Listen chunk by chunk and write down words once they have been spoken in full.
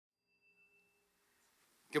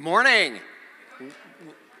Good morning.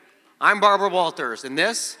 I'm Barbara Walters, and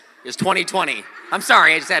this is 2020. I'm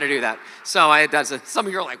sorry, I just had to do that. Some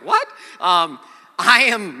of you are like, what? I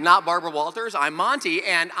am not Barbara Walters, I'm Monty,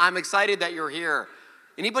 and I'm excited that you're here.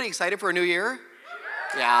 Anybody excited for a new year?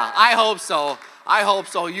 Yeah, I hope so.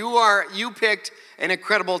 You picked an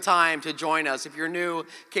incredible time to join us. If you're new,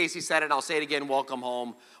 Casey said it, I'll say it again, welcome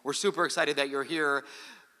home. We're super excited that you're here.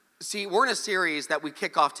 See, we're in a series that we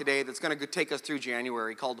kick off today that's going to take us through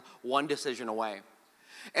January called One Decision Away.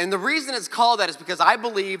 And the reason it's called that is because I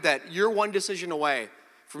believe that you're one decision away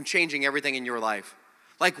from changing everything in your life.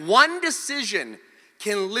 Like one decision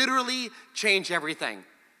can literally change everything.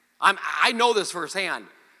 I know this firsthand.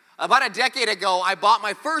 About a decade ago, I bought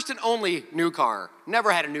my first and only new car.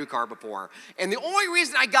 Never had a new car before. And the only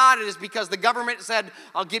reason I got it is because the government said,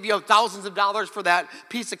 I'll give you thousands of dollars for that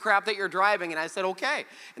piece of crap that you're driving. And I said, okay.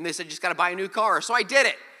 And they said, you just got to buy a new car. So I did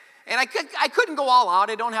it. And I couldn't go all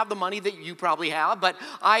out. I don't have the money that you probably have. But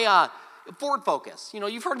Ford Focus. You know,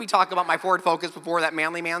 you've heard me talk about my Ford Focus before, that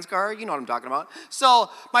manly man's car. You know what I'm talking about.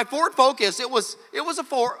 So my Ford Focus, it was a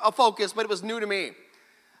Focus, but it was new to me.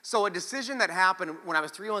 So a decision that happened when I was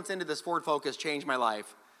 3 months into this Ford Focus changed my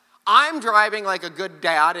life. I'm driving like a good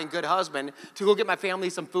dad and good husband to go get my family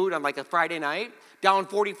some food on like a Friday night down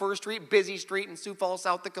 41st Street, busy street in Sioux Falls,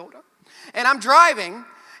 South Dakota. And I'm driving,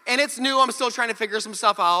 and it's new. I'm still trying to figure some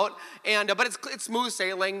stuff out, but it's smooth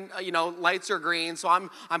sailing. Lights are green, so I'm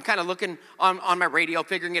kind of looking on my radio,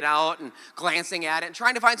 figuring it out, and glancing at it, and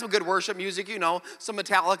trying to find some good worship music. Some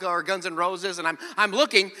Metallica or Guns N' Roses, and I'm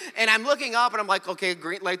looking up, and I'm like, okay,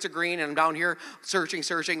 green lights are green, and I'm down here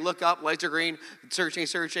searching. Look up, lights are green,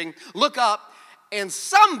 searching. Look up, and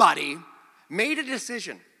somebody made a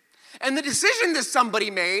decision, and the decision that somebody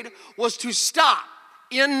made was to stop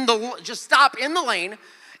in the lane.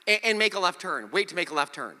 And make a left turn. Wait to make a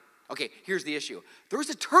left turn. Okay, here's the issue. There was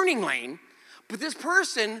a turning lane, but this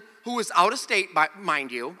person who was out of state,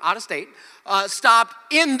 mind you, stopped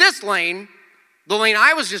in this lane, the lane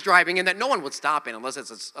I was just driving in that no one would stop in unless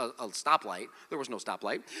it's a stoplight. There was no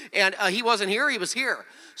stoplight. And he wasn't here, he was here.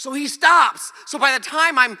 So he stops. So by the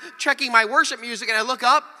time I'm checking my worship music and I look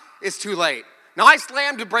up, it's too late. Now, I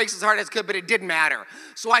slammed the brakes as hard as I could, but it didn't matter.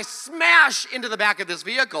 So I smash into the back of this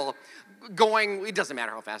vehicle going, it doesn't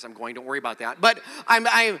matter how fast I'm going, don't worry about that. But you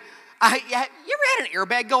ever had an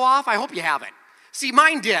airbag go off? I hope you haven't. See,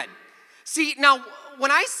 mine did. See, now,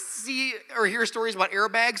 when I see or hear stories about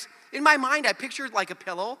airbags, in my mind, I pictured like a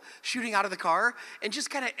pillow shooting out of the car and just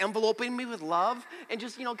kind of enveloping me with love and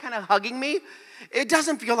just, kind of hugging me. It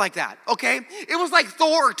doesn't feel like that, okay? It was like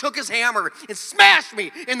Thor took his hammer and smashed me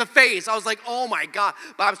in the face. I was like, oh my God.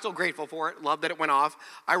 But I'm still grateful for it. Love that it went off.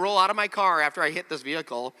 I roll out of my car after I hit this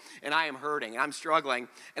vehicle, and I am hurting, and I'm struggling.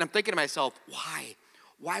 And I'm thinking to myself, why?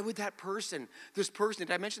 Why would this person, did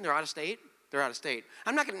I mention they're out of state? They're out of state.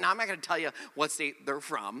 I'm not going to tell you what state they're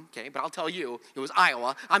from, okay? But I'll tell you, it was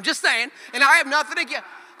Iowa. I'm just saying, and I have nothing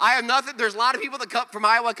against. There's a lot of people that come from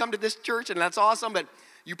Iowa come to this church, and that's awesome, but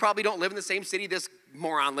you probably don't live in the same city this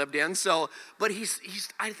moron lived in. But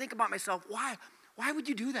I think about myself, why? Why would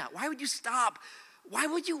you do that? Why would you stop? Why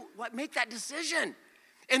would you make that decision?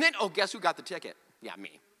 And then, guess who got the ticket? Yeah,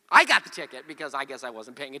 me. I got the ticket because I guess I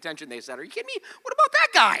wasn't paying attention. They said, are you kidding me? What about that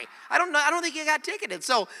guy? I don't think he got ticketed.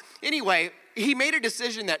 So anyway, he made a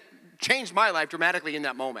decision that changed my life dramatically in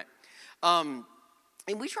that moment. And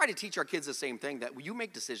we try to teach our kids the same thing, that you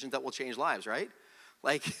make decisions that will change lives, right?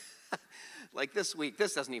 Like this week,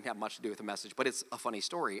 this doesn't even have much to do with the message, but it's a funny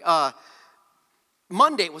story. Was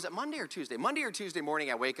it Monday or Tuesday? Monday or Tuesday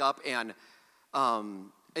morning, I wake up and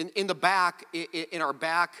in the back, in our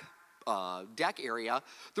back deck area,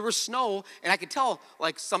 there was snow, and I could tell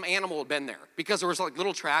like some animal had been there because there was like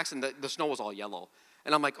little tracks and the snow was all yellow.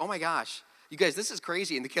 And I'm like, oh my gosh, you guys, this is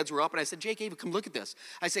crazy. And the kids were up, and I said, Jake, Ava, come look at this.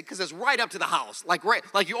 I said, because it's right up to the house, like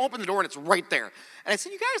you open the door and it's right there. And I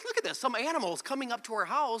said, you guys, look at this. Some animal's coming up to our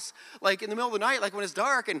house, like in the middle of the night, like when it's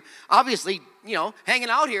dark, and obviously, hanging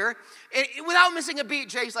out here. And without missing a beat,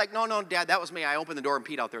 Jake's like, no, Dad, that was me. I opened the door and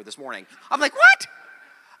peed out there this morning. I'm like, what?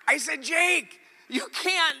 I said, Jake, you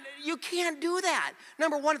can't do that.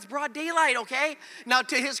 Number one, it's broad daylight, okay? Now,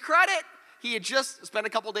 to his credit, he had just spent a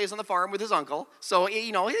couple days on the farm with his uncle, so,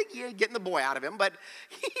 getting the boy out of him, but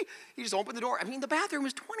he just opened the door. I mean, the bathroom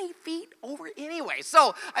was 20 feet over anyway.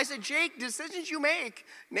 So I said, Jake, decisions you make,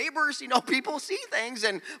 neighbors, people see things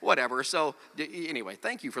and whatever. So anyway,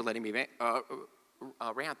 thank you for letting me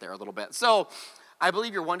rant there a little bit. So I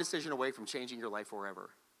believe you're one decision away from changing your life forever.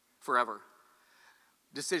 Forever.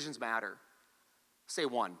 Decisions matter. Say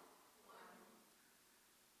one.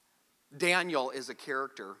 Daniel is a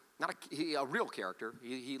character not a real character.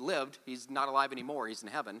 He lived. He's not alive anymore. He's in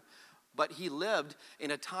heaven. But he lived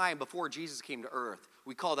in a time before Jesus came to earth.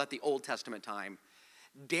 We call that the Old Testament time.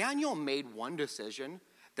 Daniel made one decision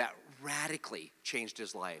that radically changed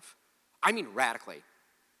his life. I mean radically.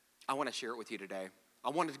 I want to share it with you today. I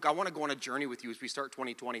want to go on a journey with you as we start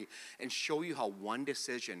 2020 and show you how one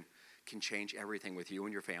decision can change everything with you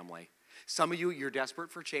and your family. Some of you, you're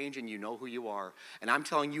desperate for change and you know who you are. And I'm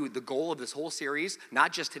telling you, the goal of this whole series,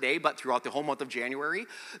 not just today, but throughout the whole month of January,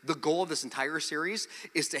 the goal of this entire series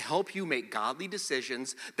is to help you make godly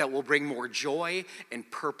decisions that will bring more joy and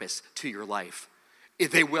purpose to your life.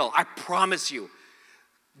 They will, I promise you.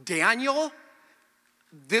 Daniel,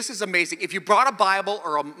 this is amazing. If you brought a Bible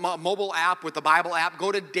or a mobile app with the Bible app,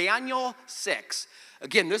 go to Daniel 6.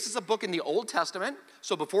 Again, this is a book in the Old Testament,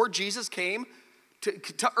 so before Jesus came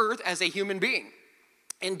to earth as a human being.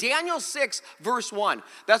 In Daniel 6, verse 1,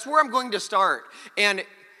 that's where I'm going to start. And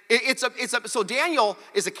so Daniel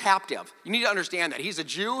is a captive. You need to understand that. He's a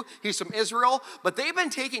Jew, he's from Israel, but they've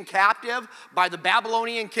been taken captive by the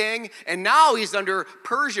Babylonian king, and now he's under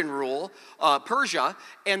Persian rule, Persia,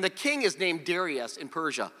 and the king is named Darius in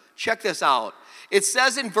Persia. Check this out. It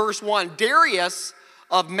says in verse 1, Darius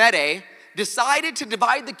of Mede decided to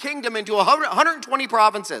divide the kingdom into 120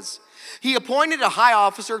 provinces. He appointed a high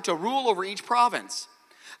officer to rule over each province.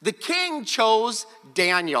 The king chose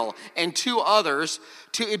Daniel and 2 others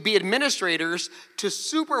to be administrators to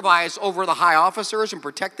supervise over the high officers and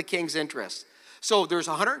protect the king's interests. So there's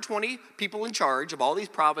 120 people in charge of all these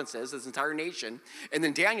provinces, this entire nation, and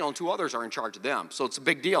then Daniel and 2 others are in charge of them. So it's a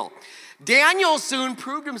big deal. Daniel soon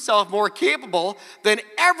proved himself more capable than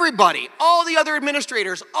everybody, all the other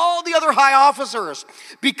administrators, all the other high officers,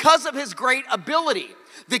 because of his great ability.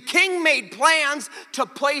 The king made plans to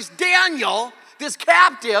place Daniel, this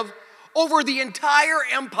captive, over the entire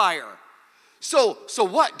empire. So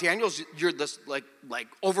what? Daniel's, you're this like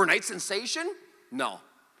overnight sensation? No.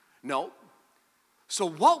 So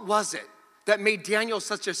what was it that made Daniel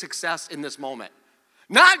such a success in this moment?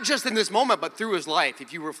 Not just in this moment, but through his life.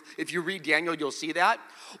 If you read Daniel, you'll see that.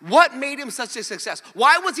 What made him such a success?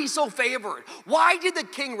 Why was he so favored? Why did the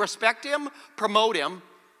king respect him, promote him,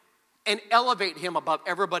 and elevate him above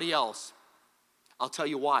everybody else? I'll tell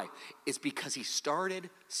you why. It's because he started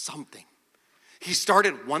something. He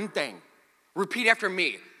started one thing. Repeat after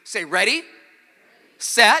me. Say, ready,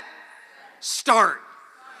 set, start.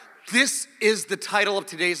 This is the title of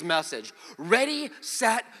today's message. Ready,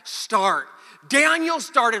 set, start. Daniel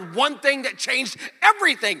started one thing that changed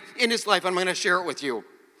everything in his life. I'm going to share it with you.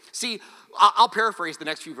 See, I'll paraphrase the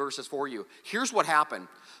next few verses for you. Here's what happened.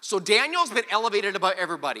 So Daniel's been elevated above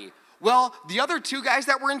everybody. Well, the other 2 guys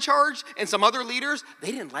that were in charge and some other leaders,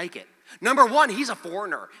 they didn't like it. Number 1, he's a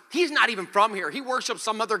foreigner. He's not even from here. He worships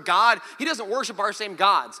some other god. He doesn't worship our same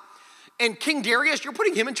gods. And King Darius, you're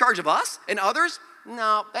putting him in charge of us and others?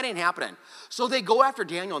 No, that ain't happening. So they go after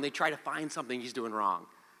Daniel and they try to find something he's doing wrong.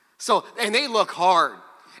 And they look hard.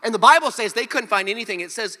 And the Bible says they couldn't find anything.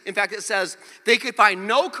 It says they could find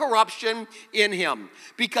no corruption in him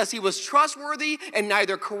because he was trustworthy and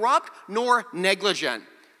neither corrupt nor negligent.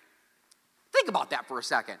 Think about that for a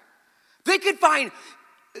second.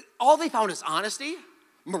 All they found is honesty,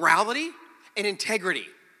 morality, and integrity.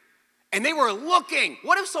 And they were looking.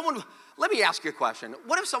 Let me ask you a question.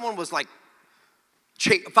 What if someone was like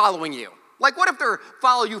following you? Like what if they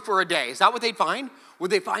follow you for a day? Is that what they'd find?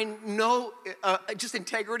 Would they find no, just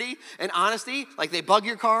integrity and honesty? Like they bug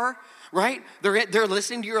your car, right? They're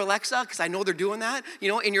listening to your Alexa, because I know they're doing that,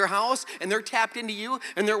 in your house, and they're tapped into you,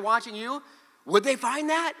 and they're watching you. Would they find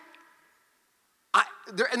that?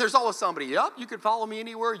 And there's always somebody, yep, you could follow me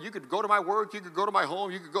anywhere. You could go to my work. You could go to my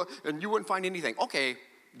home. You could go, and you wouldn't find anything. Okay,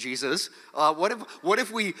 Jesus, what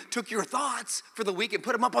if we took your thoughts for the week and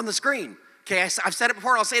put them up on the screen? Okay, I've said it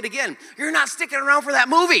before and I'll say it again. You're not sticking around for that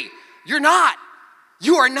movie. You're not.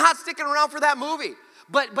 You are not sticking around for that movie.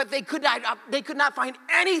 But they could not find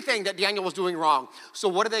anything that Daniel was doing wrong. So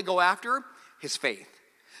what did they go after? His faith.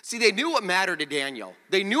 See, they knew what mattered to Daniel.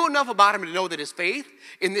 They knew enough about him to know that his faith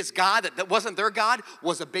in this God that wasn't their God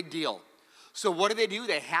was a big deal. So what do?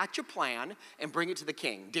 They hatch a plan and bring it to the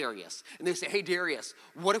king, Darius. And they say, hey, Darius,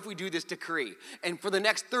 what if we do this decree? And for the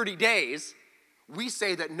next 30 days, we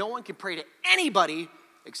say that no one can pray to anybody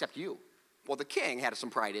except you. Well, the king had some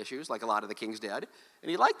pride issues, like a lot of the kings did. And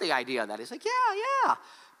he liked the idea of that. He's like, yeah,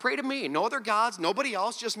 pray to me. No other gods, nobody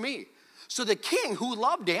else, just me. So the king, who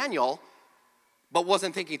loved Daniel, but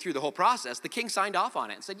wasn't thinking through the whole process, the king signed off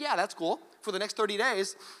on it and said, yeah, that's cool. For the next 30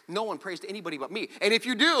 days, no one prays to anybody but me. And if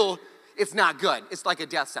you do, it's not good. It's like a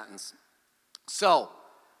death sentence. So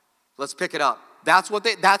let's pick it up. That's what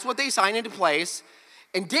they signed into place.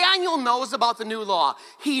 And Daniel knows about the new law.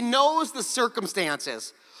 He knows the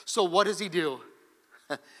circumstances. So what does he do?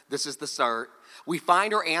 This is the start. We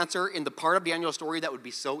find our answer in the part of Daniel's story that would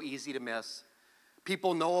be so easy to miss.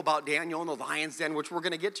 People know about Daniel in the lion's den, which we're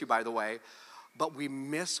going to get to, by the way. But we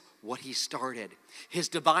miss what he started. His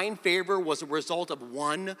divine favor was a result of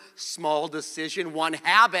one small decision, one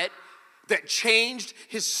habit that changed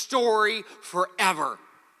his story forever.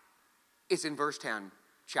 It's in verse 10,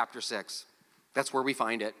 chapter 6. That's where we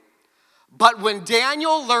find it. But when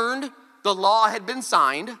Daniel learned the law had been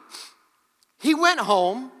signed, he went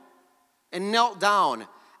home and knelt down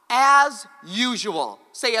as usual.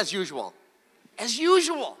 Say as usual. As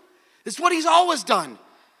usual. It's what he's always done.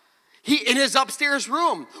 He, in his upstairs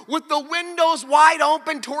room, with the windows wide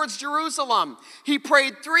open towards Jerusalem, he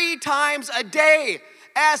prayed 3 times a day,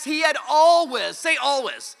 as he had always, say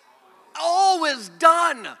always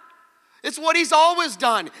done. It's what he's always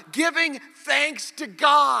done, giving thanks to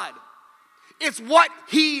God. It's what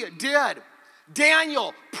he did.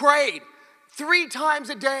 Daniel prayed 3 times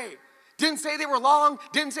a day. Didn't say they were long,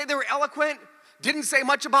 didn't say they were eloquent, didn't say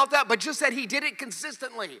much about that, but just said he did it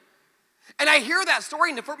consistently. And I hear that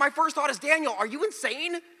story, and my first thought is, Daniel, are you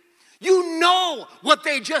insane? You know what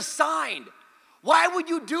they just signed. Why would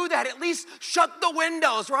you do that? At least shut the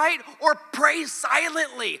windows, right? Or pray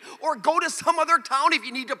silently, or go to some other town if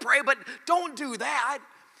you need to pray, but don't do that.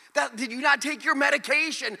 Did you not take your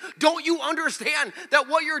medication? Don't you understand that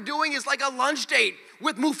what you're doing is like a lunch date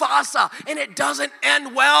with Mufasa, and it doesn't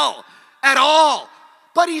end well at all?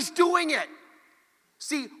 But he's doing it.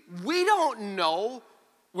 See, we don't know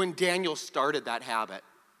when Daniel started that habit.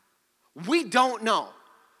 We don't know.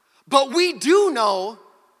 But we do know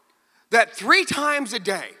that 3 times a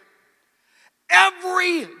day,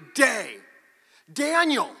 every day,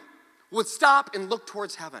 Daniel would stop and look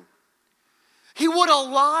towards heaven. He would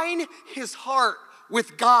align his heart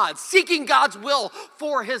with God, seeking God's will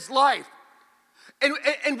for his life.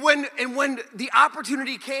 And when the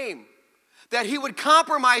opportunity came, that he would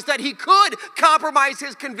compromise, that he could compromise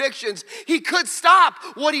his convictions. He could stop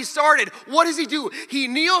what he started. What does he do? He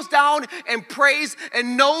kneels down and prays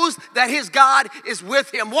and knows that his God is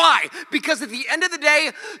with him. Why? Because at the end of the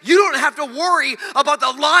day, you don't have to worry about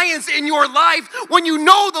the lions in your life when you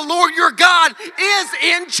know the Lord your God is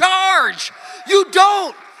in charge. You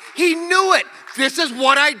don't. He knew it. This is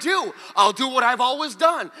what I do. I'll do what I've always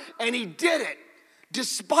done. And he did it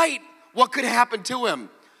despite what could happen to him.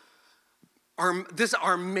 This is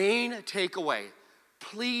our main takeaway.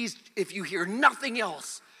 Please, if you hear nothing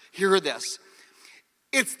else, hear this.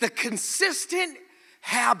 It's the consistent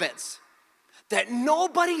habits that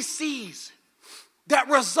nobody sees that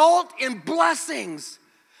result in blessings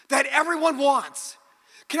that everyone wants.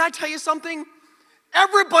 Can I tell you something?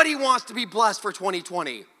 Everybody wants to be blessed for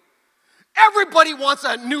 2020. Everybody wants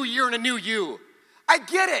a new year and a new you. I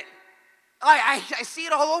get it. I see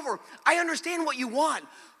it all over. I understand what you want.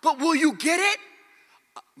 But will you get it?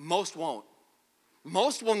 Most won't.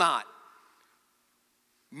 Most will not.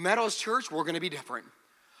 Meadows Church, we're going to be different.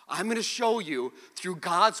 I'm going to show you through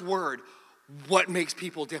God's word what makes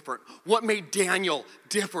people different, what made Daniel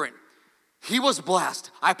different. He was blessed,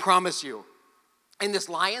 I promise you. In this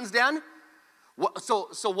lion's den, so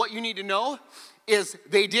what you need to know is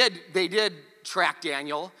they did track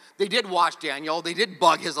Daniel. They did watch Daniel. They did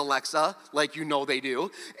bug his Alexa, like you know they do.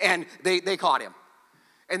 And they caught him.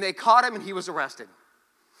 And they caught him, and he was arrested.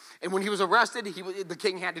 And when he was arrested, the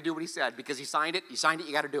king had to do what he said, because he signed it,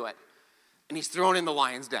 you got to do it. And he's thrown in the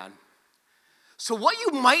lion's den. So what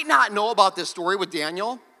you might not know about this story with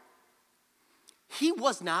Daniel, he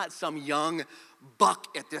was not some young buck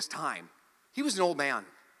at this time. He was an old man.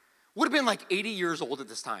 Would have been like 80 years old at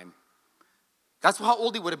this time. That's how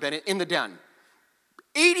old he would have been in the den.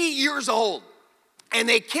 80 years old. And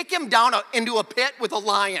they kick him down into a pit with a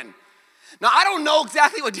lion. Now, I don't know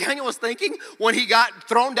exactly what Daniel was thinking when he got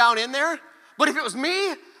thrown down in there, but if it was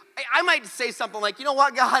me, I might say something like, you know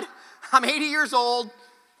what, God, I'm 80 years old,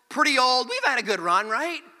 pretty old. We've had a good run,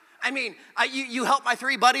 right? I mean, you helped my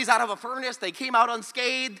 3 buddies out of a furnace. They came out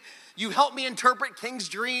unscathed. You helped me interpret king's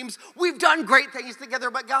dreams. We've done great things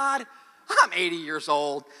together, but God, I'm 80 years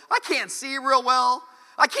old. I can't see real well.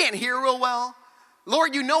 I can't hear real well.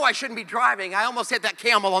 Lord, you know I shouldn't be driving. I almost hit that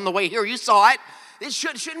camel on the way here. You saw it. It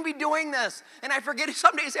shouldn't be doing this. And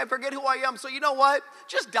some days I forget who I am. So you know what?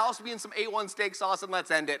 Just douse me in some A1 steak sauce and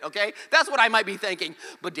let's end it, okay? That's what I might be thinking.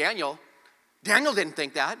 But Daniel didn't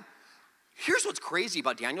think that. Here's what's crazy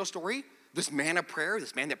about Daniel's story. This man of prayer,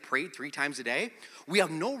 this man that prayed 3 times a day, we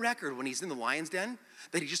have no record when he's in the lion's den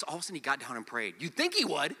that he just all of a sudden he got down and prayed. You'd think he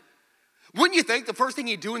would. Wouldn't you think the first thing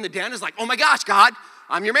he'd do in the den is like, oh my gosh, God,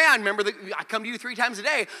 I'm your man. Remember that I come to you 3 times a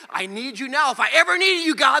day. I need you now. If I ever need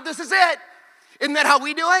you, God, this is it. Isn't that how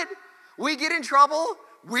we do it? We get in trouble.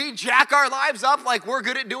 We jack our lives up like we're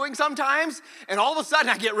good at doing sometimes. And all of a sudden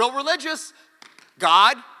I get real religious.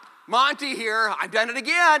 God, Monty here, I've done it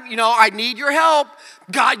again. I need your help.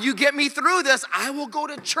 God, you get me through this. I will go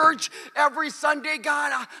to church every Sunday,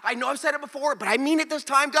 God. I know I've said it before, but I mean it this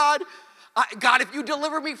time, God. God, if you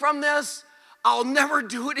deliver me from this, I'll never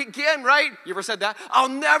do it again, right? You ever said that? I'll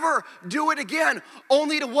never do it again.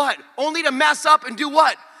 Only to what? Only to mess up and do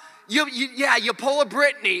what? You pull a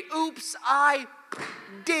Britney. Oops, I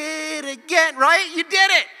did again, right? You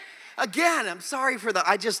did it. Again, I'm sorry for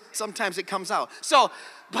that. Sometimes it comes out.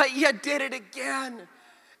 But you did it again.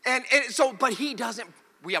 But he doesn't,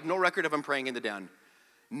 we have no record of him praying in the den.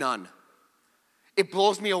 None. It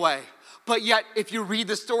blows me away. But yet, if you read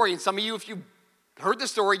the story, and some of you, if you heard the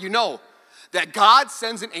story, you know that God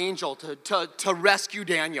sends an angel to rescue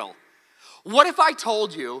Daniel. What if I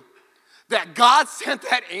told you that God sent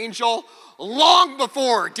that angel long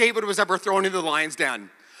before David was ever thrown into the lion's den?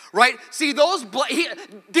 Right? See,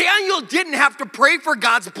 Daniel didn't have to pray for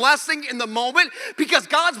God's blessing in the moment because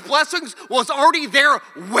God's blessings was already there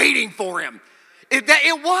waiting for him.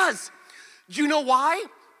 It was. Do you know why?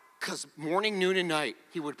 Because morning, noon, and night,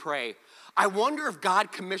 he would pray. I wonder if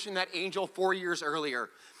God commissioned that angel 4 years earlier.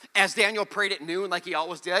 As Daniel prayed at noon like he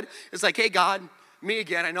always did. It's like, hey, God, me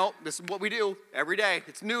again. I know this is what we do every day.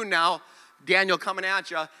 It's noon now. Daniel coming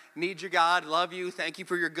at you. Need you, God. Love you. Thank you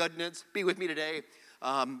for your goodness. Be with me today.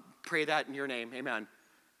 Pray that in your name. Amen.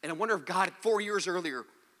 And I wonder if God, 4 years earlier,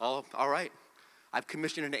 all right, I've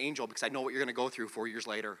commissioned an angel because I know what you're going to go through 4 years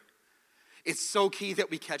later. It's so key that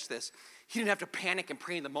we catch this. He didn't have to panic and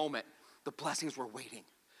pray in the moment. The blessings were waiting.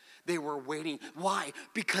 They were waiting. Why?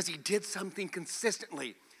 Because he did something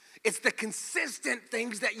consistently. It's the consistent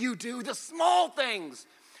things that you do, the small things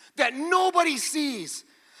that nobody sees,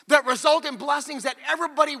 that result in blessings that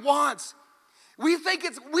everybody wants. We think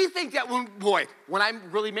that when I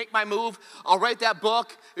really make my move, I'll write that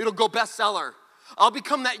book, it'll go bestseller. I'll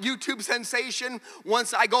become that YouTube sensation.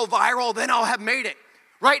 Once I go viral, then I'll have made it.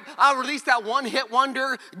 Right? I'll release that one hit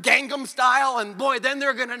wonder, Gangnam Style, and boy, then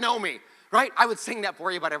they're gonna know me. Right? I would sing that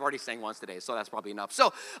for you, but I've already sang once today, so that's probably enough.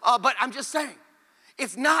 But I'm just saying,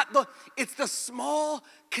 it's the small,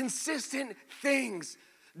 consistent things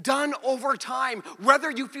done over time,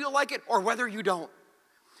 whether you feel like it or whether you don't.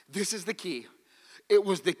 This is the key. It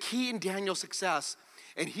was the key in Daniel's success,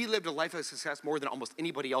 and he lived a life of success more than almost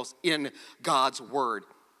anybody else in God's word.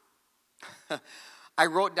 I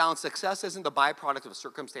wrote down, success isn't the byproduct of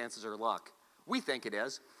circumstances or luck. We think it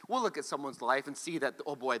is. We'll look at someone's life and see that,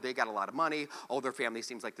 oh boy, they got a lot of money. Oh, their family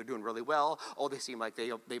seems like they're doing really well. Oh, they seem like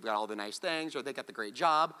they've got all the nice things, or they got the great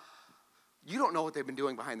job. You don't know what they've been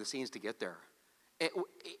doing behind the scenes to get there.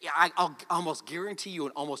 I'll almost guarantee you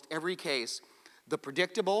in almost every case, the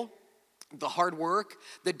predictable, the hard work,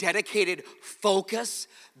 the dedicated focus,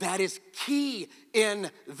 that is key in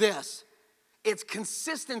this. It's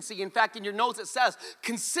consistency. In fact, in your notes it says,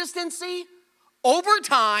 consistency over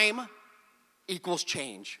time equals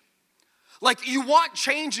change. Like, you want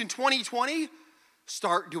change in 2020?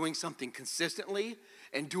 Start doing something consistently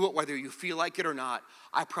and do it whether you feel like it or not.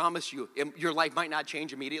 I promise you, your life might not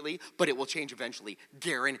change immediately, but it will change eventually.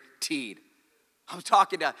 Guaranteed. I was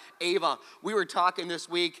talking to Ava. We were talking this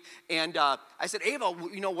week, and I said, Ava,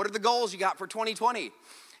 what are the goals you got for 2020?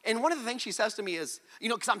 And one of the things she says to me is,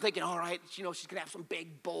 because I'm thinking, all right, she's going to have some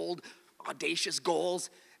big, bold, audacious goals.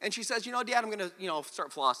 And she says, Dad, I'm going to,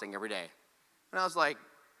 start flossing every day. And I was like,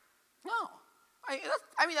 no.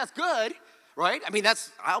 That's good, right?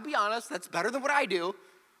 I'll be honest, that's better than what I do.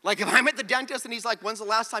 Like, if I'm at the dentist and he's like, when's the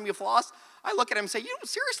last time you flossed? I look at him and say,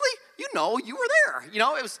 seriously? You were there.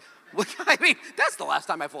 It was, that's the last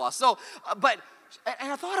time I flossed. So,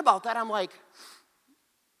 and I thought about that. I'm like,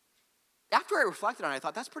 after I reflected on it, I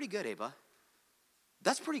thought, that's pretty good, Ava.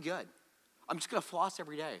 That's pretty good. I'm just going to floss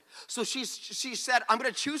every day. So she said, I'm going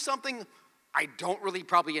to choose something I don't really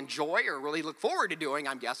probably enjoy or really look forward to doing,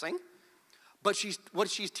 I'm guessing. But what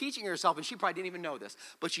she's teaching herself, and she probably didn't even know this,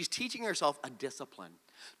 but she's teaching herself a discipline.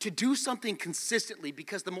 To do something consistently,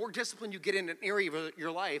 because the more discipline you get in an area of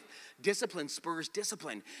your life, discipline spurs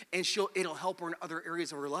discipline, and it'll help her in other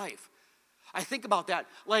areas of her life. I think about that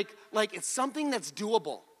like it's something that's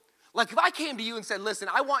doable. Like, if I came to you and said, listen,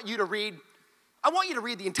 I want you to read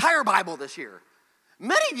the entire Bible this year.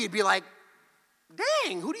 Many of you'd be like,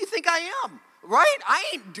 dang, who do you think I am? Right?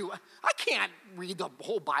 I can't read the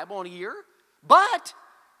whole Bible in a year. But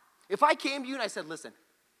if I came to you and I said, listen,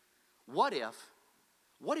 what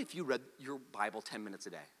if you read your Bible 10 minutes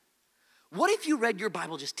a day? What if you read your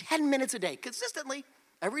Bible just 10 minutes a day, consistently,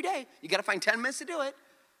 every day? You got to find 10 minutes to do it.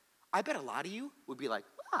 I bet a lot of you would be like,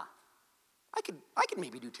 I could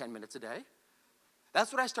maybe do 10 minutes a day.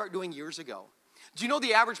 That's what I started doing years ago. Do you know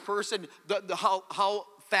the average person, how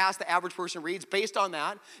fast the average person reads? Based on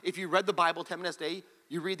that, if you read the Bible 10 minutes a day,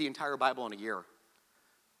 you read the entire Bible in a year.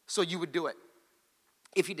 So you would do it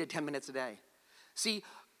if you did 10 minutes a day. See,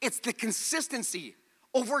 it's the consistency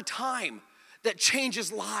over time that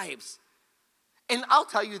changes lives. And I'll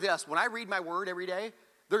tell you this, when I read my word every day,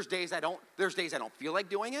 there's days I don't feel like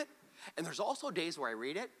doing it. And there's also days where I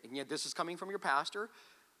read it, and yet this is coming from your pastor.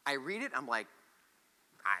 I read it, I'm like,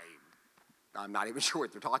 I'm not even sure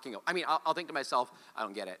what they're talking about. I mean, I'll think to myself, I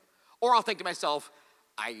don't get it. Or I'll think to myself,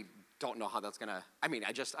 I don't know how that's going to,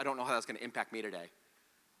 I don't know how that's going to impact me today.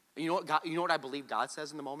 And you know what I believe God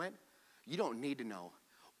says in the moment? You don't need to know.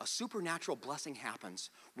 A supernatural blessing happens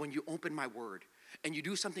when you open my word and you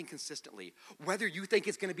do something consistently. Whether you think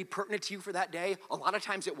it's going to be pertinent to you for that day, a lot of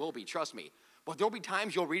times it will be, trust me. But there'll be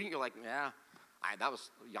times you'll read it and you're like,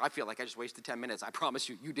 I feel like I just wasted 10 minutes. I promise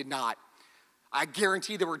you, you did not. I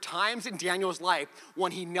guarantee there were times in Daniel's life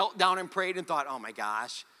when he knelt down and prayed and thought, oh my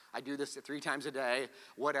gosh, I do this 3 times a day,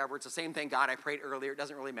 whatever. It's the same thing, God, I prayed earlier. It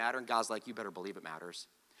doesn't really matter. And God's like, you better believe it matters.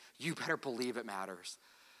 You better believe it matters.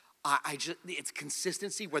 It's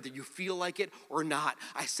consistency, whether you feel like it or not.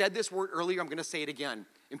 I said this word earlier. I'm going to say it again.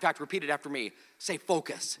 In fact, repeat it after me. Say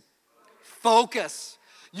focus. Focus.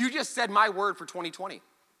 You just said my word for 2020.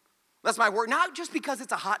 That's my word. Not just because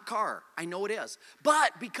it's a hot car. I know it is.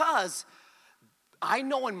 But because I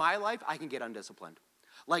know in my life I can get undisciplined.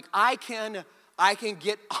 Like I can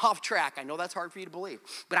get off track. I know that's hard for you to believe.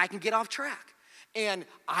 But I can get off track. And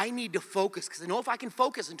I need to focus because I know if I can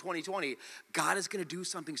focus in 2020, God is going to do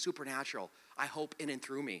something supernatural, I hope, in and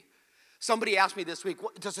through me. Somebody asked me this week,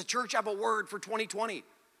 does the church have a word for 2020?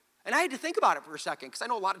 And I had to think about it for a second because I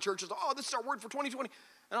know a lot of churches, this is our word for 2020.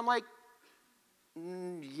 And I'm like,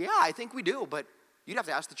 yeah, I think we do, but you'd have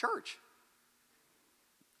to ask the church.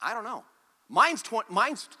 I don't know. Mine's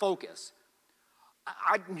focus.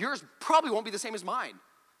 Yours probably won't be the same as mine.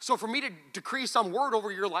 So for me to decree some word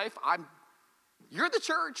over your life, you're the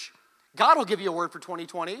church. God will give you a word for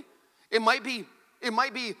 2020. It might be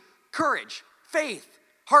courage, faith,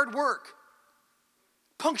 hard work,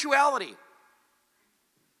 punctuality.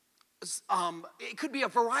 It could be a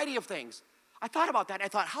variety of things. I thought about that. I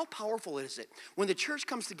thought, how powerful is it when the church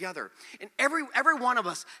comes together and every one of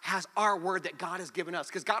us has our word that God has given us?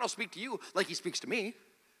 Because God will speak to you like he speaks to me,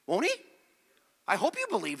 won't he? I hope you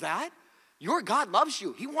believe that. Your God loves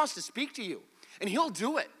you. He wants to speak to you, and he'll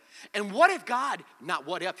do it. And what if God, not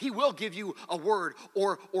what if, he will give you a word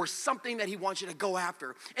or something that he wants you to go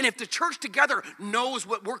after. And if the church together knows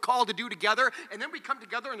what we're called to do together, and then we come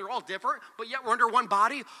together and they're all different, but yet we're under one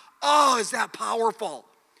body, is that powerful?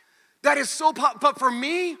 That is so powerful. But for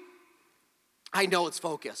me, I know it's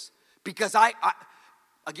focus. Because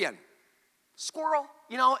again, squirrel,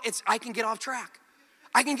 I can get off track.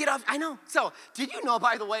 I know. So, did you know,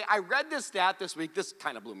 by the way, I read this stat this week. This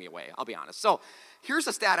kind of blew me away, I'll be honest. So, here's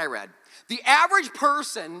a stat I read. The average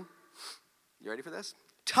person, you ready for this?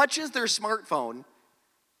 Touches their smartphone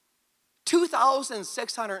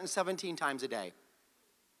 2,617 times a day.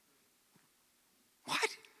 What?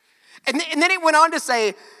 And then it went on to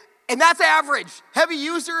say, and that's average. Heavy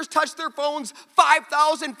users touch their phones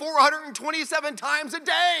 5,427 times a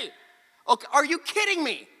day. Okay, are you kidding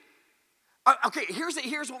me? Okay,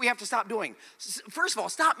 here's what we have to stop doing. First of all,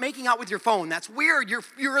 stop making out with your phone. That's weird.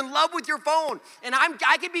 You're in love with your phone, and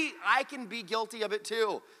I can be guilty of it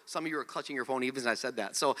too. Some of you are clutching your phone even as I said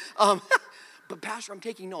that. So, but Pastor, I'm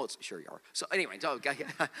taking notes. Sure you are. So anyway, what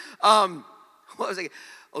was I?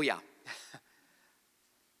 Oh yeah,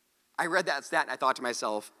 I read that stat and I thought to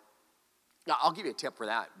myself, now I'll give you a tip for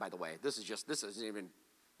that. By the way, this is just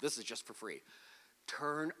for free.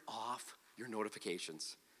 Turn off your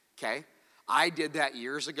notifications. Okay. I did that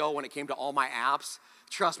years ago when it came to all my apps.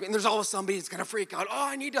 Trust me. And there's always somebody that's going to freak out.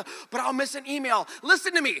 I need to, but I'll miss an email.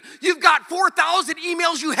 Listen to me. You've got 4,000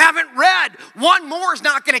 emails you haven't read. One more is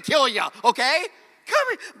not going to kill you, okay?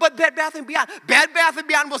 But Bed Bath &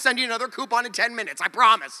 Beyond will send you another coupon in 10 minutes. I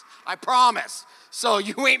promise. So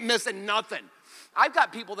you ain't missing nothing. I've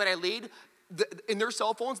got people that I lead, in their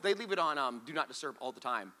cell phones, they leave it on Do Not Disturb all the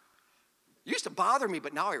time. It used to bother me,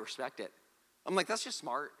 but now I respect it. I'm like, that's just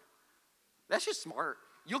smart.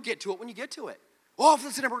 You'll get to it when you get to it. If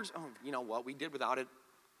it's an emergency, you know what? We did without it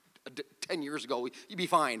 10 years ago. You'd be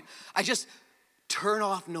fine. I just turn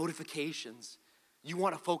off notifications. You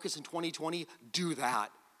want to focus in 2020? Do that.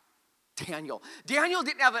 Daniel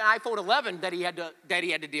didn't have an iPhone 11 that he had to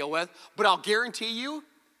deal with, but I'll guarantee you,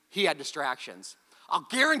 he had distractions. I'll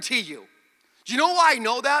guarantee you. Do you know why I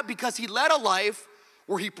know that? Because he led a life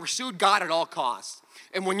where he pursued God at all costs.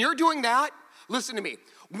 And when you're doing that, listen to me.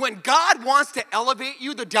 When God wants to elevate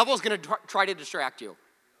you, the devil's going to try to distract you.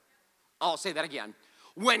 I'll say that again.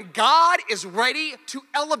 When God is ready to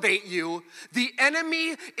elevate you, the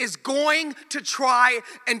enemy is going to try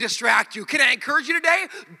and distract you. Can I encourage you today?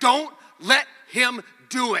 Don't let him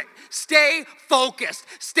do it. Stay focused,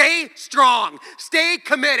 stay strong, stay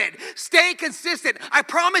committed, stay consistent. I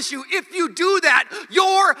promise you, if you do that,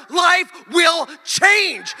 your life will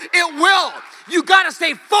change. It will. You got to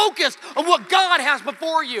stay focused on what God has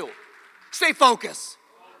before you. Stay focused.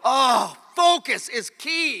 Oh, focus is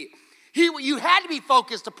key. You had to be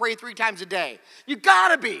focused to pray 3 times a day. You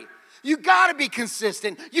gotta be. You gotta be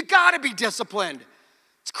consistent. You gotta be disciplined.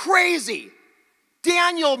 It's crazy.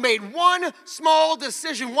 Daniel made one small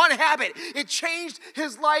decision, one habit. It changed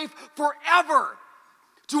his life forever.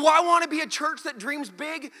 Do I want to be a church that dreams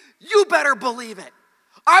big? You better believe it.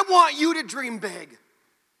 I want you to dream big.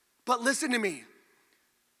 But listen to me.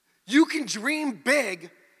 You can dream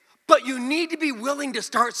big, but you need to be willing to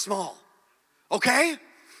start small. Okay?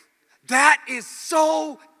 That is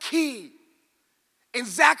so key. In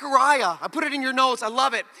Zechariah, I put it in your notes, I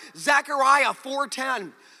love it. Zechariah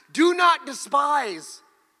 4:10. Do not despise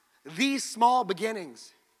these small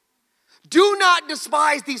beginnings. Do not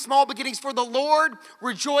despise these small beginnings, for the Lord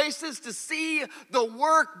rejoices to see the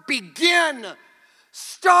work begin.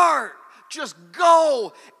 Start. Just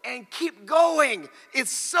go and keep going.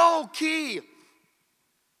 It's so key.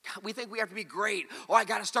 We think we have to be great. Oh, I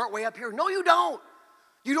got to start way up here. No, you don't.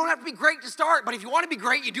 You don't have to be great to start, but if you want to be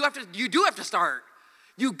great, you do have to start.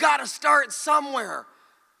 You got to start somewhere.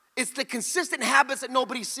 It's the consistent habits that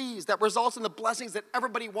nobody sees that results in the blessings that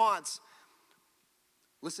everybody wants.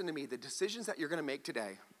 Listen to me, the decisions that you're going to make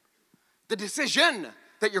today, the decision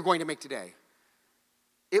that you're going to make today,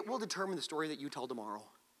 it will determine the story that you tell tomorrow.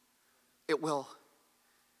 It will.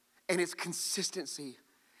 And it's consistency.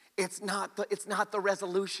 It's not the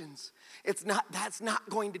resolutions. That's not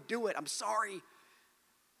going to do it. I'm sorry.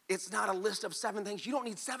 It's not a list of 7 things. You don't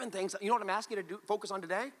need 7 things. You know what I'm asking you to focus on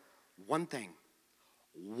today? One thing.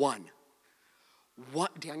 One.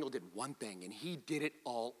 What Daniel did one thing, and he did it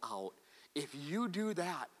all out. If you do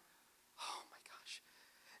that, oh my gosh,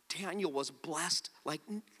 Daniel was blessed like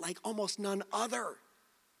almost none other.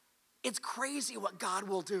 It's crazy what God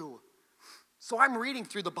will do. So I'm reading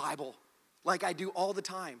through the Bible like I do all the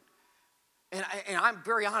time. And I'm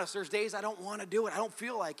very honest, there's days I don't want to do it. I don't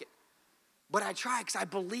feel like it. But I try because I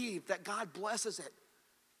believe that God blesses it.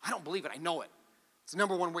 I don't believe it, I know it. It's the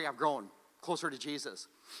number one way I've grown closer to Jesus.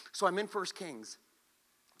 So I'm in 1 Kings.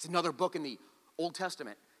 It's another book in the Old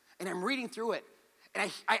Testament. And I'm reading through it.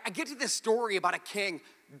 And I get to this story about a king,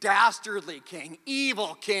 dastardly king,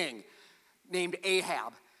 evil king, named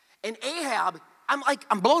Ahab. And Ahab,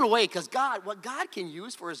 I'm blown away because what God can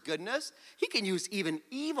use for his goodness, he can use even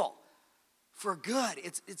evil for good.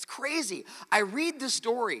 It's crazy. I read this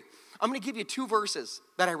story. I'm going to give you 2 verses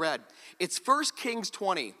that I read. It's 1 Kings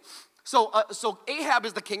 20. So Ahab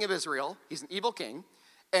is the king of Israel. He's an evil king.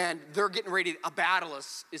 And they're getting ready. A battle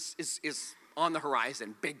is on the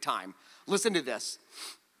horizon, big time. Listen to this.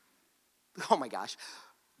 Oh my gosh.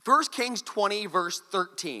 1 Kings 20, verse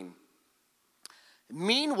 13.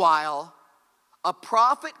 Meanwhile, a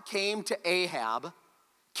prophet came to Ahab,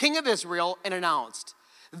 king of Israel, and announced,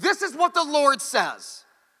 "This is what the Lord says.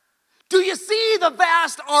 Do you see the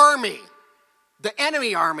vast army, the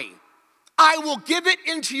enemy army? I will give it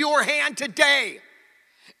into your hand today,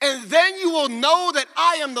 and then you will know that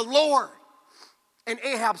I am the Lord." And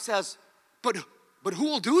Ahab says, but who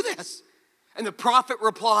will do this? And the prophet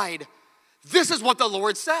replied, "This is what the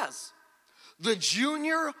Lord says. The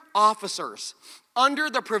junior officers under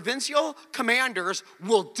the provincial commanders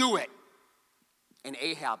will do it." And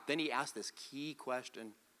Ahab, then he asked this key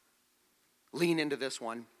question. Lean into this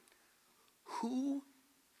one. Who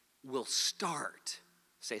will start?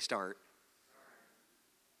 Say start.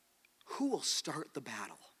 Who will start the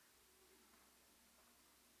battle?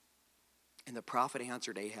 And the prophet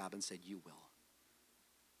answered Ahab and said, "You will.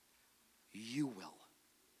 You will.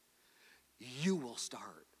 You will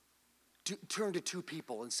start." Turn to 2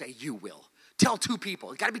 people and say, "You will." Tell 2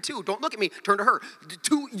 people. It's got to be 2. Don't look at me. Turn to her.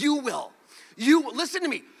 2, you will. Listen to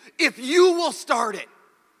me. If you will start it,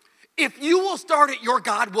 your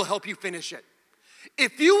God will help you finish it.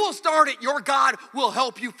 If you will start it, your God will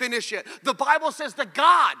help you finish it. The Bible says the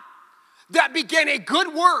God that began a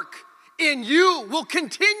good work in you will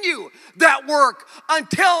continue that work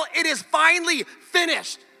until it is finally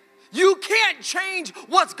finished. You can't change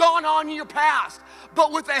what's gone on in your past.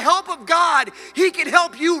 But with the help of God, He can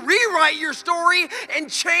help you rewrite your story and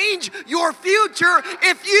change your future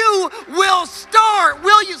if you will start.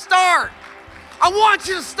 Will you start? I want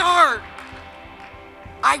you to start.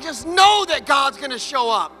 I just know that God's going to show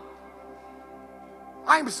up.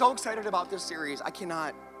 I'm so excited about this series. I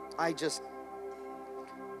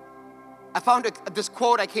found this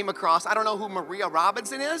quote I came across. I don't know who Maria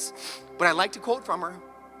Robinson is, but I like to quote from her.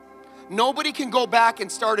 Nobody can go back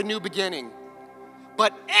and start a new beginning,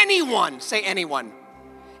 but anyone, say anyone,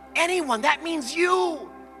 anyone, that means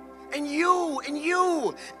you, and you, and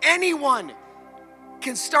you, anyone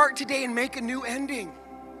can start today and make a new ending.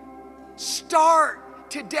 Start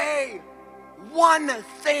today, one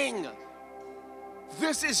thing.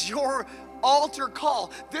 This is your altar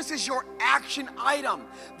call. This is your action item.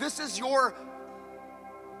 This is your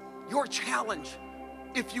challenge,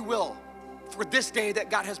 if you will, for this day that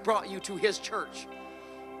God has brought you to His church.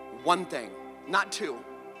 One thing, not two.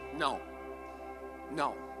 No.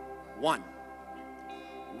 One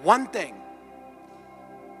thing.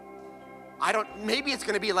 Maybe it's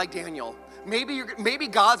going to be like Daniel. Maybe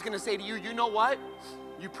God's going to say to you, you know what?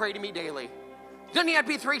 You pray to me daily. Doesn't have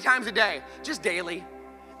to be 3 times a day, just daily.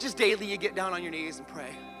 Just daily you get down on your knees and pray.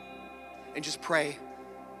 And just pray.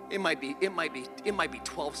 It might be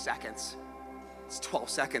 12 seconds. It's 12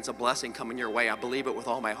 seconds of blessing coming your way. I believe it with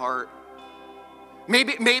all my heart.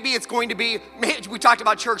 Maybe it's going to be, we talked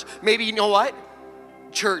about church. Maybe, you know what?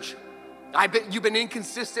 Church. You've been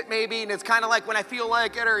inconsistent maybe, and it's kind of like when I feel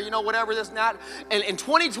like it, or whatever, this and that. And in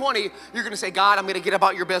 2020, you're going to say, God, I'm going to get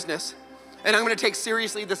about your business. And I'm going to take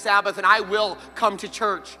seriously the Sabbath, and I will come to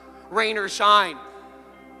church, rain or shine.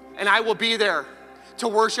 And I will be there to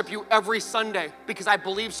worship you every Sunday because I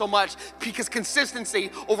believe so much, because consistency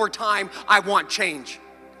over time, I want change.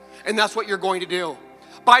 And that's what you're going to do.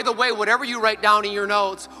 By the way, whatever you write down in your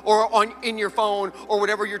notes or in your phone or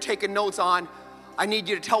whatever you're taking notes on, I need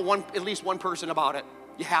you to tell at least one person about it.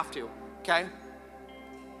 You have to, okay?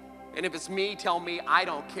 And if it's me, tell me. I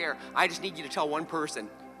don't care. I just need you to tell one person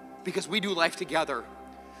because we do life together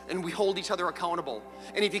and we hold each other accountable.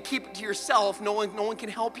 And if you keep it to yourself, no one can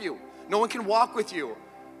help you. No one can walk with you.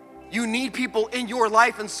 You need people in your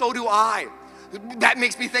life, and so do I. That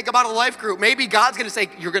makes me think about a life group. Maybe God's going to say,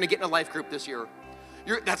 you're going to get in a life group this year.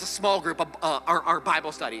 That's a small group of our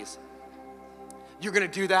Bible studies. You're going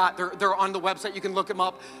to do that. They're on the website. You can look them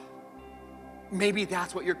up. Maybe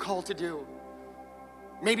that's what you're called to do.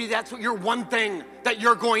 Maybe that's what your one thing that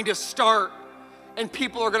you're going to start, and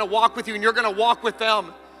people are going to walk with you, and you're going to walk with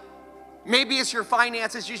them. Maybe it's your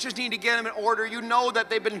finances. You just need to get them in order. You know that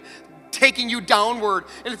they've been taking you downward,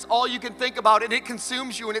 and it's all you can think about, and it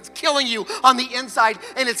consumes you, and it's killing you on the inside,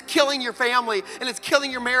 and it's killing your family, and it's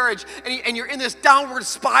killing your marriage, and you're in this downward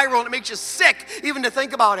spiral, and it makes you sick even to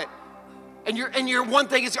think about it. And your one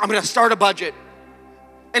thing is, I'm going to start a budget.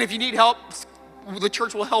 And if you need help, the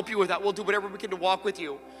church will help you with that. We'll do whatever we can to walk with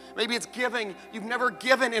you. Maybe it's giving. You've never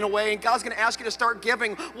given in a way, and God's going to ask you to start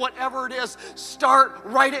giving. Whatever it is,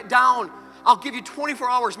 write it down. I'll give you 24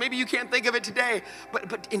 hours. Maybe you can't think of it today,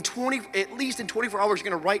 but at least in 24 hours, you're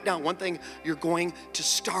going to write down one thing you're going to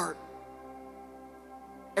start.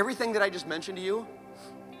 Everything that I just mentioned to you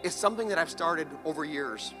is something that I've started over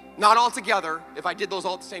years. Not all together. If I did those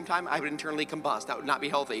all at the same time, I would internally combust. That would not be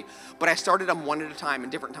healthy. But I started them one at a time in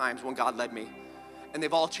different times when God led me. And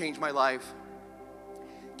they've all changed my life.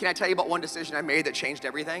 Can I tell you about one decision I made that changed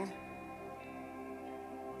everything?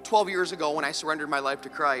 12 years ago when I surrendered my life to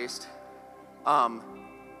Christ, the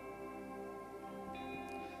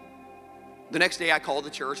next day I called the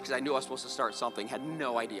church because I knew I was supposed to start something, had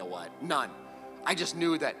no idea what, none. I just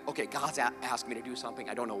knew that, okay, God's asked me to do something,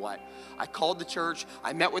 I don't know what. I called the church,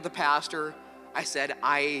 I met with the pastor, I said,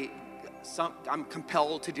 I'm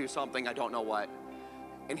compelled to do something, I don't know what.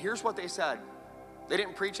 And here's what they said. They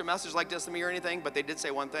didn't preach a message like this to me or anything, but they did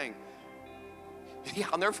say one thing. Yeah,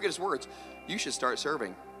 I'll never forget his words. You should start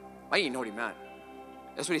serving. I didn't know what he meant.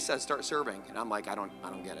 That's what he said, start serving. And I'm like, I don't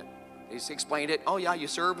get it. He just explained it. Oh yeah, you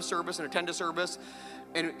serve a service and attend a service.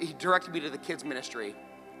 And he directed me to the kids ministry.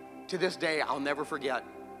 To this day, I'll never forget.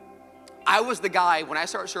 I was the guy, when I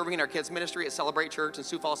started serving in our kids ministry at Celebrate Church in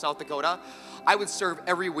Sioux Falls, South Dakota, I would serve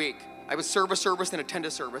every week. I would serve a service and attend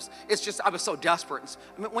a service. It's just, I was so desperate.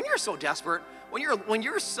 I mean, when you're so desperate, when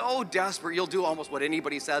you're so desperate, you'll do almost what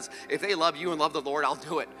anybody says. If they love you and love the Lord, I'll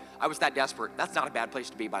do it. I was that desperate. That's not a bad place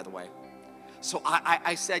to be, by the way. So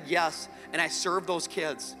I said yes, and I served those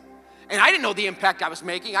kids. And I didn't know the impact I was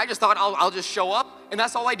making. I just thought I'll just show up, and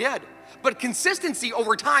that's all I did. But consistency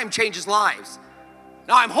over time changes lives.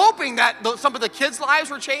 Now, I'm hoping that some of the kids' lives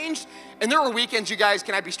were changed, and there were weekends, you guys,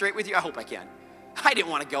 can I be straight with you? I hope I can. I didn't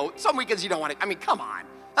want to go. Some weekends you don't want to, I mean, come on.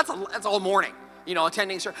 That's a whole morning,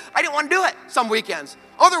 attending service. I didn't want to do it some weekends.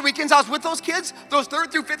 Other weekends I was with those kids, those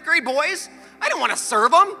 3rd through 5th grade boys. I didn't want to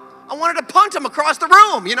serve them. I wanted to punt them across the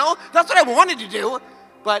room, That's what I wanted to do.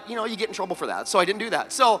 But, you get in trouble for that, so I didn't do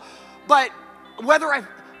that. So, but whether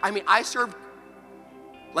I served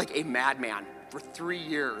like a madman for 3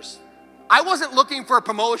 years. I wasn't looking for a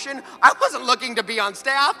promotion. I wasn't looking to be on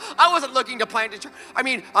staff. I wasn't looking to plant a church.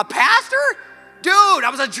 A pastor? Dude, I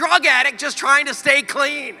was a drug addict just trying to stay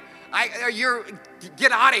clean.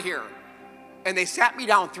 Get out of here. And they sat me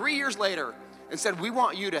down 3 years later and said, we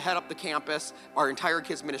want you to head up the campus, our entire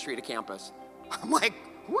kids ministry to campus. I'm like,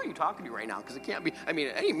 who are you talking to right now? Because it can't be,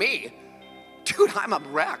 it ain't me. Dude, I'm a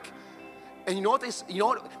wreck. And you know what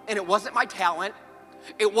and it wasn't my talent.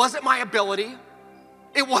 It wasn't my ability.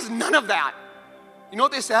 It was none of that. You know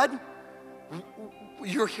what they said?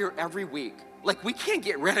 You're here every week. Like, we can't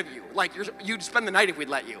get rid of you. Like, you'd spend the night if we'd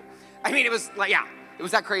let you. It was like, yeah, it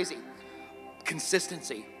was that crazy.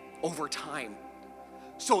 Consistency over time.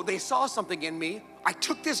 So they saw something in me. I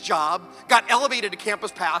took this job, got elevated to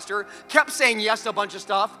campus pastor, kept saying yes to a bunch of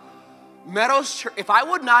stuff. Meadows Church, if I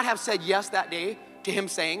would not have said yes that day to him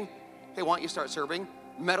saying, hey, why don't you start serving?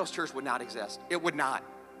 Meadows Church would not exist. It would not.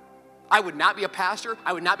 I would not be a pastor.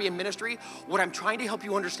 I would not be in ministry. What I'm trying to help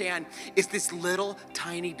you understand is this little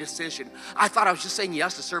tiny decision. I thought I was just saying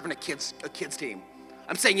yes to serving a kids team.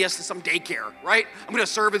 I'm saying yes to some daycare, right? I'm going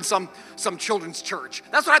to serve in some children's church.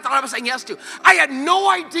 That's what I thought I was saying yes to. I had no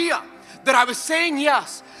idea that I was saying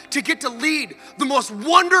yes to get to lead the most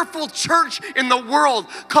wonderful church in the world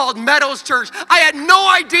called Meadows Church. I had no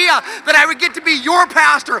idea that I would get to be your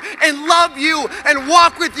pastor and love you and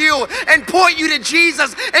walk with you and point you to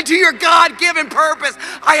Jesus and to your God-given purpose.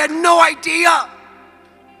 I had no idea.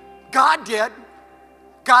 God did.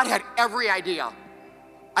 God had every idea.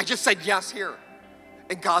 I just said yes here.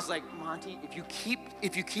 And God's like, Monty, if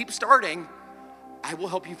you keep starting, I will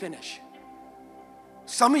help you finish.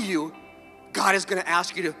 Some of you, God is going to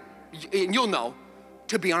ask you to, and you'll know,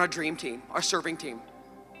 to be on a dream team, our serving team.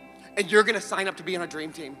 And you're going to sign up to be on a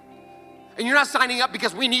dream team. And you're not signing up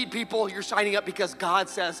because we need people. You're signing up because God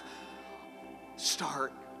says,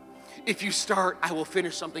 start. If you start, I will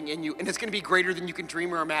finish something in you. And it's going to be greater than you can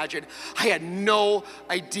dream or imagine. I had no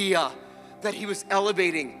idea that he was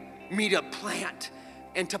elevating me to plant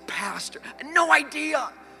and to pastor. No idea.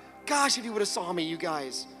 Gosh, if you would have saw me, you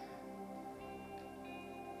guys.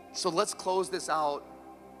 So let's close this out.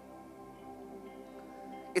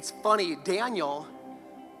 It's funny, Daniel,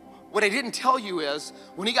 what I didn't tell you is,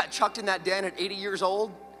 when he got chucked in that den at 80 years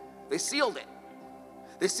old, they sealed it.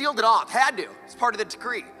 They sealed it off, had to. It's part of the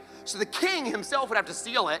decree. So the king himself would have to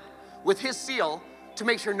seal it with his seal to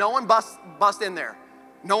make sure no one bust in there.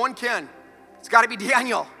 No one can. It's got to be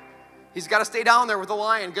Daniel. He's got to stay down there with the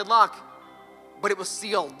lion. Good luck. But it was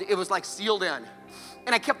sealed. It was like sealed in.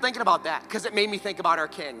 And I kept thinking about that because it made me think about our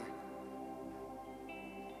King.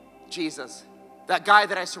 Jesus. That guy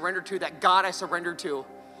that I surrendered to, that God I surrendered to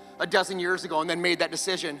a dozen years ago and then made that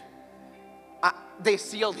decision. They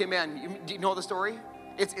sealed him in. Do you know the story?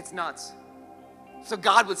 It's nuts. So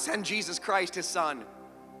God would send Jesus Christ, his son.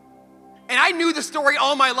 And I knew the story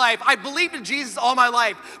all my life. I believed in Jesus all my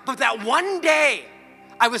life. But that one day,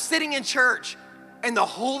 I was sitting in church and the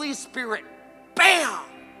Holy Spirit, bam!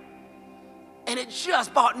 And it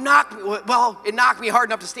just about knocked me, well, it knocked me hard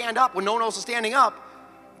enough to stand up when no one else was standing up.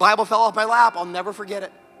 Bible fell off my lap. I'll never forget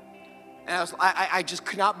it. And I just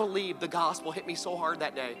could not believe the gospel hit me so hard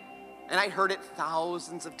that day. And I'd heard it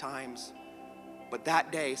thousands of times. But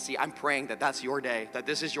that day, see, I'm praying that that's your day, that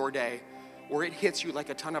this is your day, where it hits you like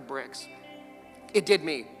a ton of bricks. It did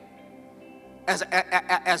me.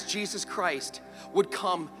 As Jesus Christ would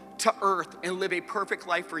come to earth and live a perfect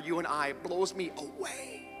life for you and I, it blows me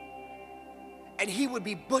away. And he would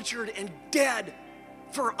be butchered and dead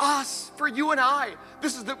for us, for you and I.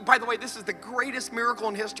 By the way, this is the greatest miracle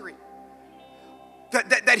in history.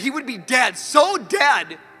 That he would be dead, so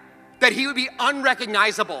dead that he would be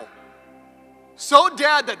unrecognizable. So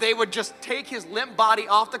dead that they would just take his limp body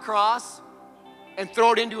off the cross and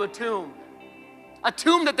throw it into a tomb. A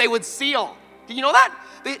tomb that they would seal. Do you know that?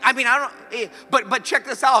 But check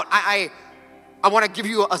this out. I want to give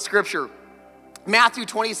you a scripture. Matthew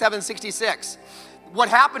 27:66. What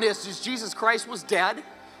happened is Jesus Christ was dead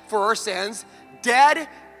for our sins, dead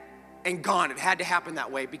and gone. It had to happen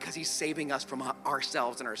that way because he's saving us from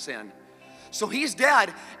ourselves and our sin. So he's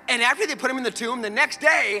dead, and after they put him in the tomb, the next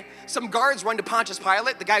day, some guards run to Pontius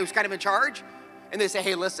Pilate, the guy who's kind of in charge, and they say,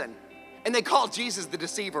 hey, listen. And they call Jesus the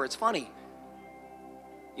deceiver. It's funny.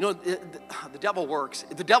 You know, the devil works.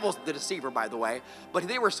 The devil's the deceiver, by the way. But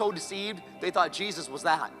they were so deceived, they thought Jesus was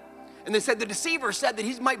that. And they said, the deceiver said that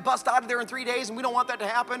he might bust out of there in 3 days, and we don't want that to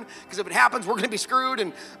happen, because if it happens, we're going to be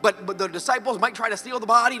screwed. But the disciples might try to steal the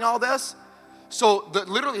body and all this. So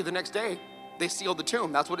literally the next day, they sealed the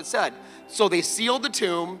tomb. That's what it said. So they sealed the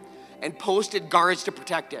tomb and posted guards to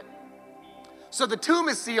protect it. So the tomb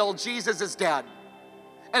is sealed, Jesus is dead.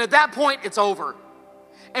 And at that point, it's over.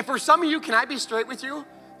 And for some of you, can I be straight with you?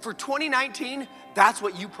 For 2019, that's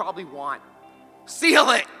what you probably want. Seal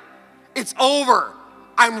it. It's over.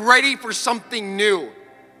 I'm ready for something new.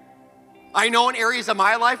 I know in areas of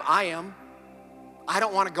my life, I am. I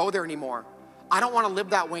don't want to go there anymore. I don't want to live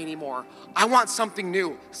that way anymore. I want something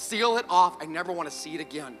new. Seal it off. I never want to see it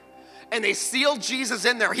again. And they sealed Jesus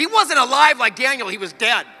in there. He wasn't alive like Daniel. He was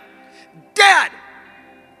dead. Dead.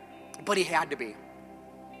 But he had to be.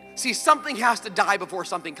 See, something has to die before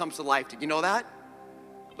something comes to life. Did you know that?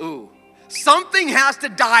 Ooh. Something has to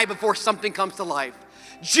die before something comes to life.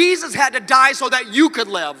 Jesus had to die so that you could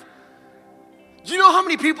live. Do you know how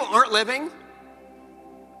many people aren't living?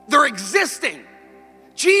 They're existing.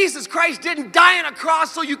 Jesus Christ didn't die on a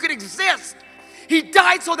cross so you could exist. He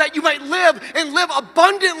died so that you might live and live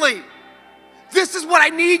abundantly. This is what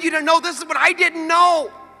I need you to know. This is what I didn't know.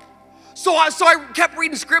 So I kept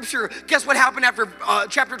reading scripture. Guess what happened after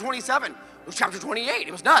chapter 27? It was chapter 28.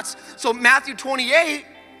 It was nuts. So Matthew 28,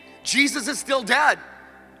 Jesus is still dead.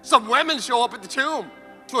 Some women show up at the tomb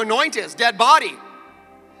to anoint his dead body.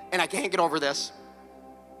 And I can't get over this.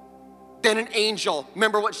 Then an angel.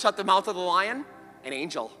 Remember what shut the mouth of the lion? An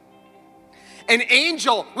angel. An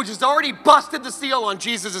angel, which has already busted the seal on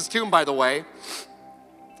Jesus' tomb, by the way.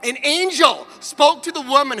 An angel spoke to the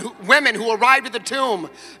women who arrived at the tomb.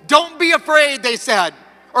 Don't be afraid, they said,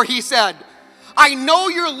 or he said. I know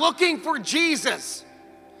you're looking for Jesus,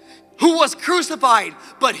 who was crucified,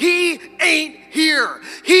 but he ain't here.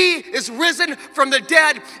 He is risen from the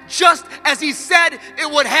dead just as he said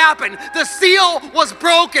it would happen. The seal was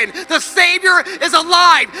broken. The Savior is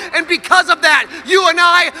alive. And because of that, you and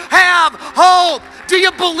I have hope. Do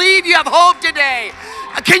you believe you have hope today?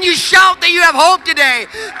 Can you shout that you have hope today?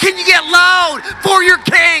 Can you get loud for your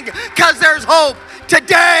King? Because there's hope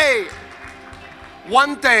today.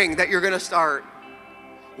 One thing that you're going to start.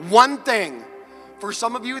 One thing. For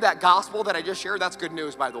some of you, that gospel that I just shared, that's good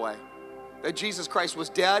news, by the way. That Jesus Christ was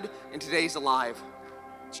dead and today he's alive.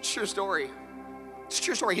 It's a true story. It's a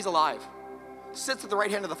true story. He's alive. Sits at the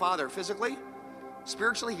right hand of the Father physically.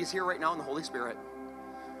 Spiritually, he's here right now in the Holy Spirit.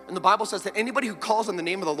 And the Bible says that anybody who calls on the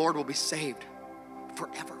name of the Lord will be saved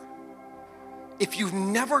forever. If you've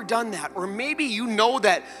never done that, or maybe you know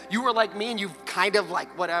that you were like me and you've kind of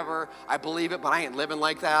like, whatever, I believe it, but I ain't living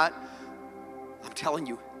like that. I'm telling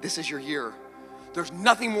you, this is your year. There's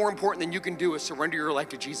nothing more important than you can do is surrender your life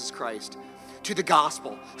to Jesus Christ, to the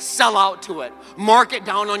gospel. Sell out to it. Mark it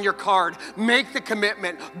down on your card. Make the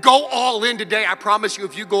commitment. Go all in today. I promise you,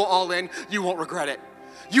 if you go all in, you won't regret it.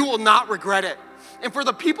 You will not regret it. And for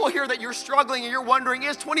the people here that you're struggling and you're wondering,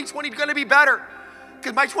 is 2020 going to be better?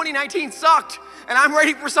 Because my 2019 sucked, and I'm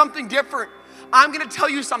ready for something different. I'm going to tell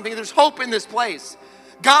you something. There's hope in this place.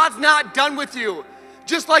 God's not done with you.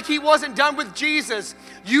 Just like he wasn't done with Jesus.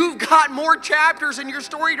 You've got more chapters in your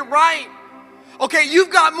story to write. Okay, you've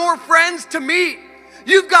got more friends to meet.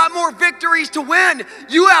 You've got more victories to win.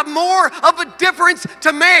 You have more of a difference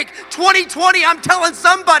to make. 2020, I'm telling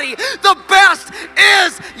somebody, the best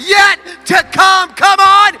is yet to come. Come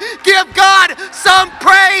on, give God some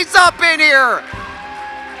praise up in here.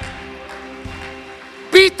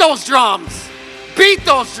 Beat those drums. Beat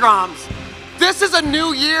those drums. This is a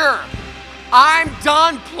new year. I'm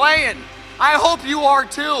done playing. I hope you are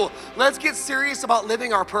too. Let's get serious about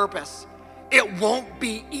living our purpose. It won't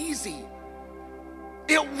be easy.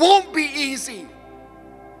 It won't be easy.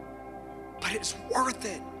 But it's worth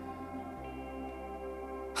it.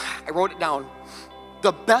 I wrote it down.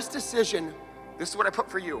 The best decision, this is what I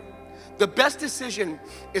put for you. The best decision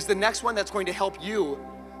is the next one that's going to help you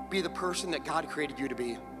be the person that God created you to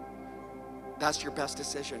be. That's your best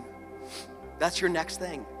decision. That's your next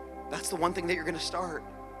thing. That's the one thing that you're going to start.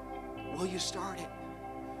 Will you start it?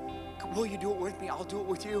 Will you do it with me? I'll do it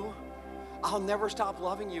with you. I'll never stop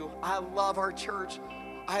loving you. I love our church.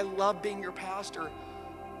 I love being your pastor.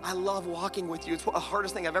 I love walking with you. It's the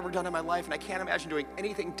hardest thing I've ever done in my life, and I can't imagine doing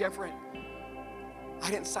anything different. I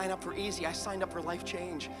didn't sign up for easy. I signed up for life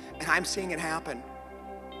change, and I'm seeing it happen.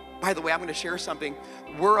 By the way, I'm going to share something.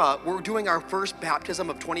 We're doing our first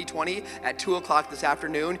baptism of 2020 at 2 o'clock this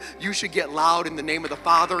afternoon. You should get loud in the name of the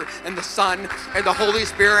Father and the Son and the Holy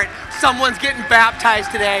Spirit. Someone's getting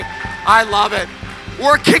baptized today. I love it.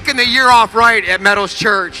 We're kicking the year off right at Meadows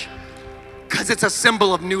Church because it's a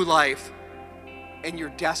symbol of new life. And you're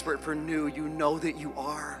desperate for new. You know that you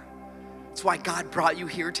are. That's why God brought you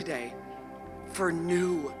here today, for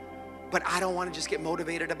new. But I don't want to just get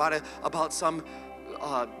motivated about some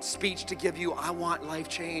speech to give you. I want life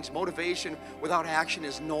change. Motivation without action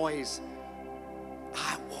is noise.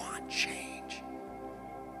 I want change.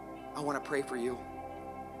 I want to pray for you.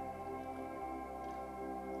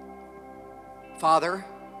 Father,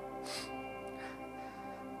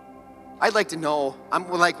 I'd like to know,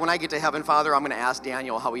 when I get to heaven, Father, I'm going to ask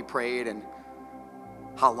Daniel how he prayed and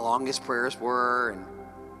how long his prayers were and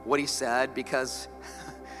what he said, because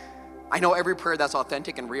I know every prayer that's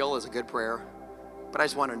authentic and real is a good prayer, but I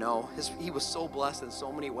just want to know. He was so blessed in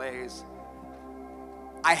so many ways.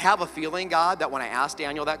 I have a feeling, God, that when I ask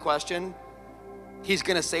Daniel that question, he's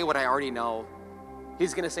going to say what I already know.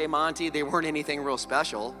 He's going to say, Monty, they weren't anything real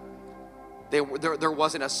special. There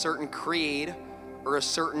wasn't a certain creed or a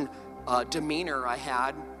certain demeanor I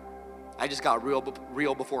had. I just got real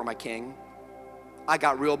before my king. I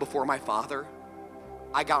got real before my father.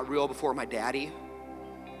 I got real before my daddy.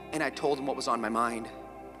 And I told him what was on my mind.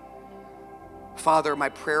 Father, my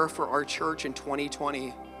prayer for our church in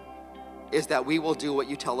 2020 is that we will do what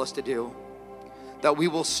you tell us to do. That we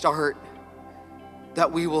will start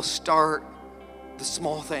the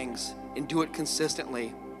small things and do it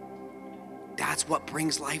consistently. That's what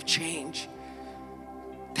brings life change.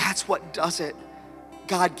 That's what does it.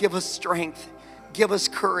 God, give us strength. Give us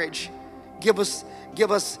courage. Give us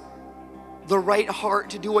the right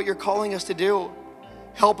heart to do what you're calling us to do.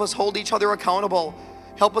 Help us hold each other accountable.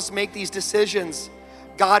 Help us make these decisions.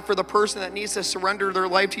 God, for the person that needs to surrender their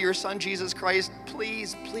life to your Son, Jesus Christ,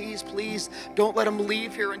 please, please, please don't let them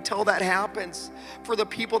leave here until that happens. For the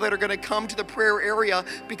people that are going to come to the prayer area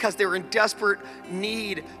because they're in desperate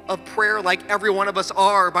need of prayer, like every one of us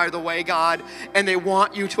are, by the way, God, and they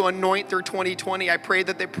want you to anoint their 2020. I pray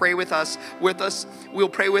that they pray with us. We'll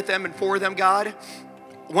pray with them and for them, God.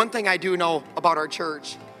 One thing I do know about our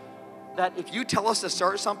church, that if you tell us to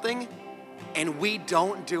start something and we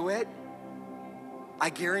don't do it, I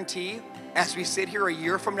guarantee, as we sit here a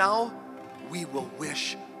year from now, we will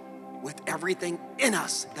wish with everything in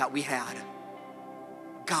us that we had.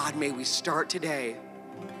 God, may we start today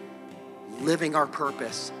living our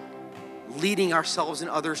purpose, leading ourselves and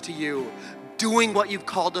others to you, doing what you've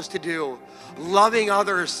called us to do, loving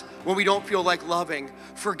others when we don't feel like loving,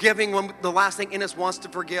 forgiving when the last thing in us wants to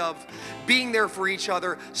forgive, being there for each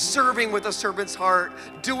other, serving with a servant's heart,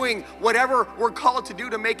 doing whatever we're called to do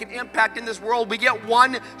to make an impact in this world. We get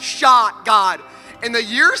one shot, God. And the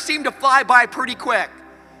years seem to fly by pretty quick.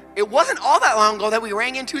 It wasn't all that long ago that we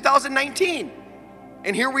rang in 2019.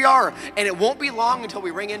 And here we are. And it won't be long until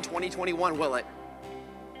we ring in 2021, will it?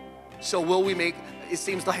 So will we make, it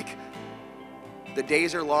seems like the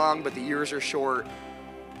days are long, but the years are short.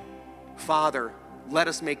 Father, let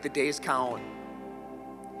us make the days count.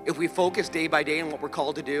 If we focus day by day on what we're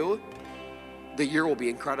called to do, the year will be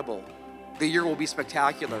incredible. The year will be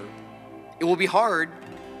spectacular. It will be hard.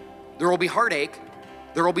 There will be heartache.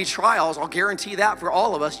 There will be trials. I'll guarantee that for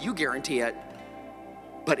all of us. You guarantee it.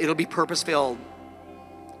 But it'll be purpose-filled.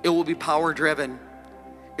 It will be power-driven.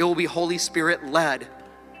 It will be Holy Spirit-led,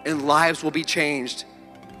 and lives will be changed.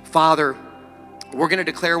 Father, we're going to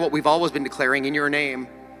declare what we've always been declaring in your name,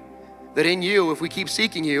 that in you, if we keep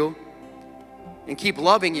seeking you and keep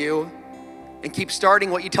loving you and keep starting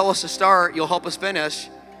what you tell us to start, you'll help us finish.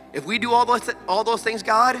 If we do all those things,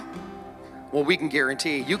 God, well, we can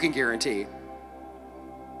guarantee, you can guarantee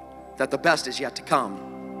that the best is yet to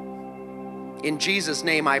come. In Jesus'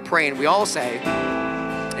 name I pray, and we all say,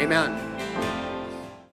 amen.